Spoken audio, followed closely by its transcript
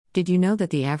Did you know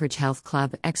that the average health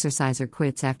club exerciser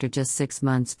quits after just 6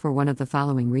 months for one of the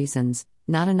following reasons: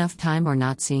 not enough time or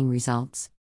not seeing results?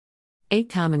 8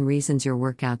 common reasons your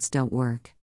workouts don't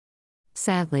work.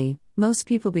 Sadly, most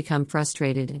people become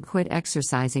frustrated and quit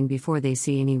exercising before they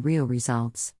see any real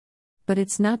results. But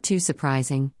it's not too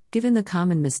surprising, given the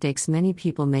common mistakes many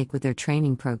people make with their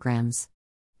training programs.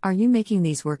 Are you making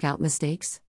these workout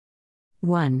mistakes?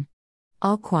 1.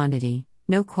 All quantity,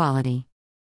 no quality.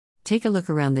 Take a look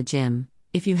around the gym,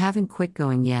 if you haven't quit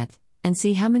going yet, and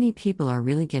see how many people are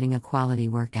really getting a quality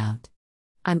workout.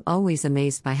 I'm always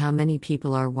amazed by how many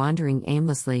people are wandering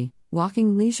aimlessly,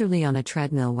 walking leisurely on a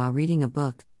treadmill while reading a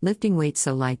book, lifting weights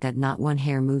so light that not one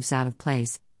hair moves out of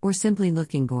place, or simply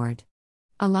looking bored.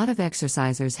 A lot of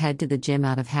exercisers head to the gym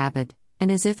out of habit,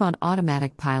 and as if on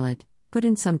automatic pilot, put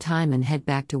in some time and head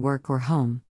back to work or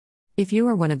home. If you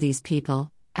are one of these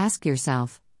people, ask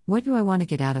yourself, what do I want to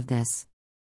get out of this?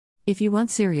 If you want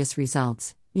serious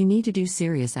results, you need to do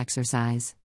serious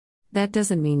exercise. That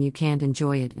doesn't mean you can't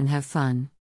enjoy it and have fun.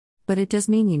 But it does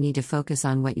mean you need to focus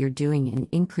on what you're doing and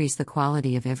increase the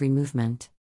quality of every movement.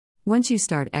 Once you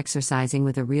start exercising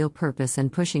with a real purpose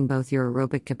and pushing both your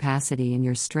aerobic capacity and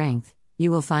your strength,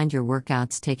 you will find your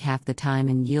workouts take half the time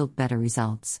and yield better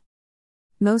results.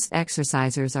 Most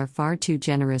exercisers are far too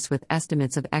generous with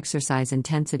estimates of exercise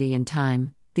intensity and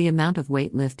time, the amount of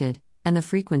weight lifted, and the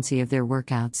frequency of their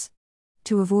workouts.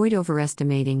 To avoid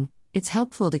overestimating, it's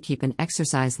helpful to keep an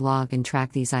exercise log and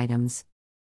track these items.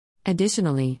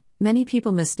 Additionally, many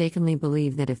people mistakenly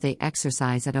believe that if they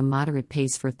exercise at a moderate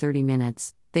pace for 30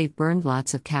 minutes, they've burned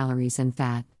lots of calories and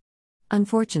fat.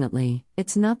 Unfortunately,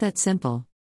 it's not that simple.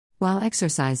 While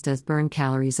exercise does burn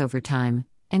calories over time,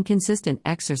 and consistent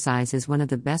exercise is one of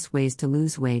the best ways to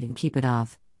lose weight and keep it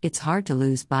off, it's hard to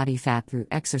lose body fat through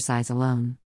exercise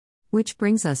alone. Which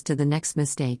brings us to the next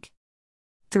mistake.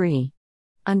 3.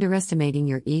 Underestimating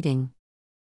your eating.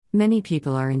 Many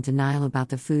people are in denial about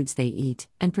the foods they eat,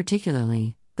 and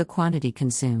particularly, the quantity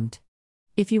consumed.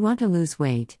 If you want to lose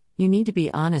weight, you need to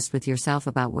be honest with yourself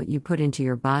about what you put into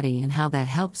your body and how that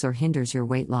helps or hinders your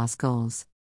weight loss goals.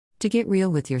 To get real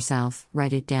with yourself,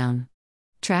 write it down.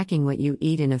 Tracking what you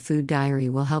eat in a food diary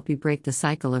will help you break the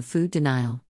cycle of food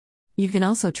denial. You can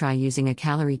also try using a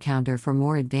calorie counter for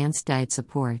more advanced diet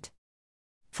support.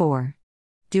 4.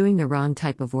 Doing the wrong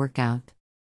type of workout.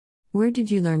 Where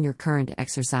did you learn your current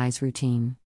exercise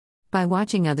routine? By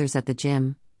watching others at the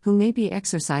gym, who may be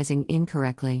exercising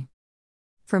incorrectly.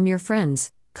 From your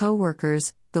friends,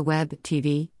 co-workers, the web,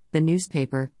 TV, the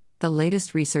newspaper, the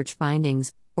latest research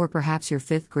findings, or perhaps your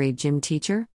 5th grade gym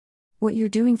teacher? What you're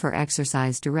doing for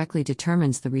exercise directly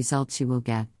determines the results you will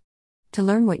get. To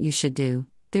learn what you should do,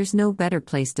 there's no better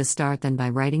place to start than by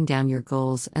writing down your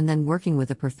goals and then working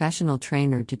with a professional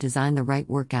trainer to design the right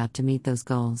workout to meet those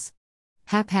goals.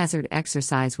 Haphazard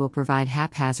exercise will provide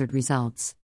haphazard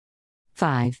results.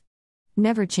 5.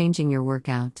 Never changing your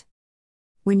workout.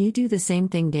 When you do the same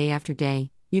thing day after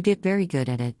day, you get very good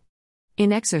at it.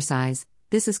 In exercise,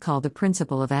 this is called the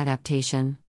principle of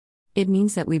adaptation. It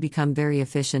means that we become very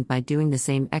efficient by doing the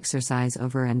same exercise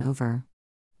over and over.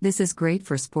 This is great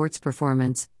for sports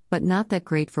performance, but not that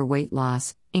great for weight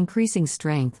loss, increasing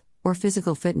strength, or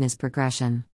physical fitness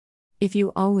progression. If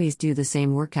you always do the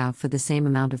same workout for the same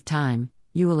amount of time,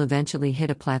 you will eventually hit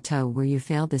a plateau where you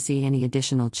fail to see any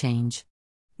additional change.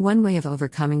 One way of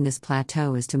overcoming this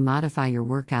plateau is to modify your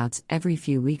workouts every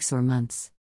few weeks or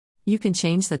months. You can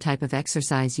change the type of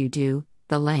exercise you do,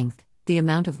 the length, the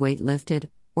amount of weight lifted,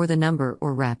 or the number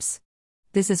or reps.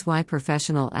 This is why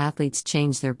professional athletes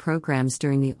change their programs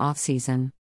during the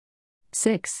off-season.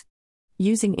 6.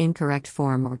 Using incorrect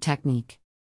form or technique.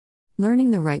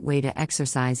 Learning the right way to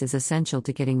exercise is essential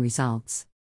to getting results.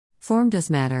 Form does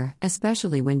matter,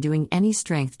 especially when doing any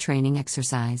strength training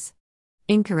exercise.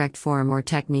 Incorrect form or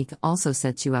technique also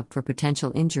sets you up for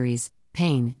potential injuries,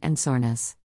 pain, and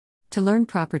soreness. To learn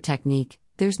proper technique,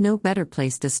 there's no better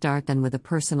place to start than with a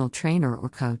personal trainer or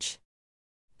coach.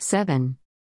 7.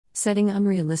 Setting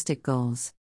unrealistic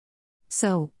goals.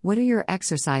 So, what are your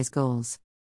exercise goals?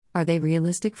 Are they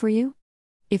realistic for you?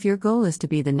 If your goal is to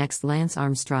be the next Lance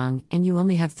Armstrong and you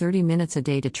only have 30 minutes a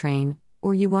day to train,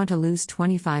 or you want to lose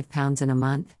 25 pounds in a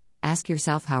month, ask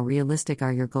yourself, how realistic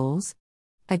are your goals?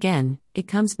 Again, it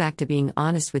comes back to being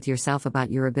honest with yourself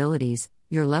about your abilities,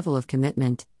 your level of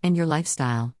commitment, and your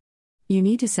lifestyle. You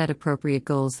need to set appropriate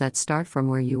goals that start from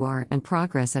where you are and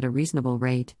progress at a reasonable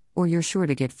rate, or you're sure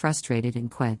to get frustrated and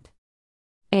quit.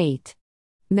 8.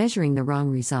 Measuring the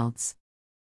wrong results.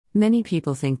 Many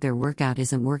people think their workout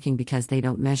isn't working because they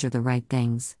don't measure the right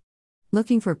things.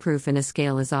 Looking for proof in a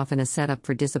scale is often a setup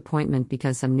for disappointment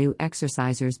because some new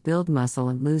exercisers build muscle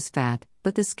and lose fat,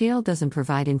 But the scale doesn't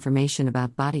provide information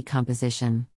about body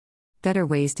composition. Better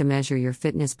ways to measure your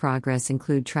fitness progress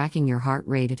include tracking your heart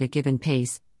rate at a given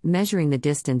pace, measuring the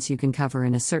distance you can cover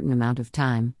in a certain amount of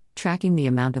time, tracking the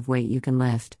amount of weight you can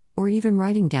lift, or even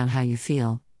writing down how you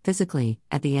feel, physically,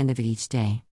 at the end of each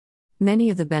day. Many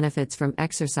of the benefits from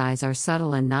exercise are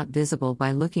subtle and not visible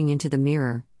by looking into the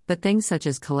mirror, but things such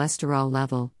as cholesterol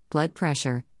level, blood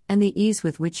pressure, and the ease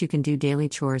with which you can do daily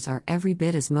chores are every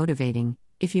bit as motivating,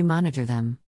 if you monitor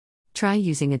them. Try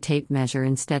using a tape measure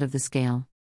instead of the scale.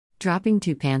 Dropping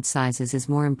 2 pant sizes is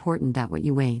more important than what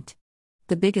you weigh.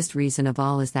 The biggest reason of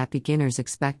all is that beginners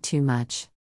expect too much.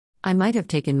 I might have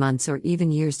taken months or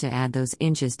even years to add those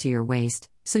inches to your waist,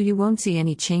 so you won't see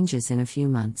any changes in a few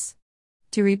months.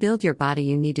 To rebuild your body,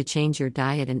 you need to change your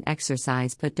diet and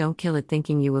exercise, but don't kill it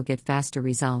thinking you will get faster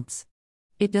results.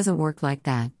 It doesn't work like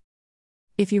that.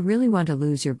 If you really want to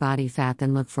lose your body fat,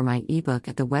 then look for my ebook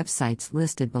at the websites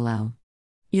listed below.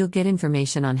 You'll get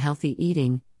information on healthy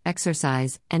eating,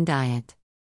 exercise, and diet.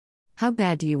 How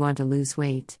Bad Do You Want to Lose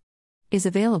Weight? Is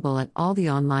available at all the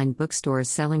online bookstores,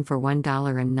 selling for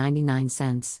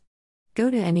 $1.99. Go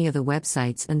to any of the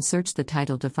websites and search the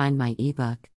title to find my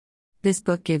ebook. This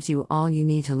book gives you all you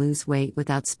need to lose weight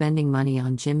without spending money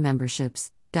on gym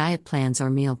memberships, diet plans, or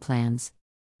meal plans.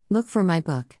 Look for my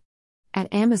book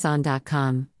at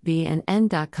Amazon.com,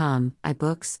 BNN.com,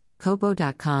 iBooks,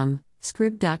 Kobo.com,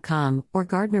 Scribd.com, or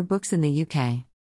Gardner Books in the UK.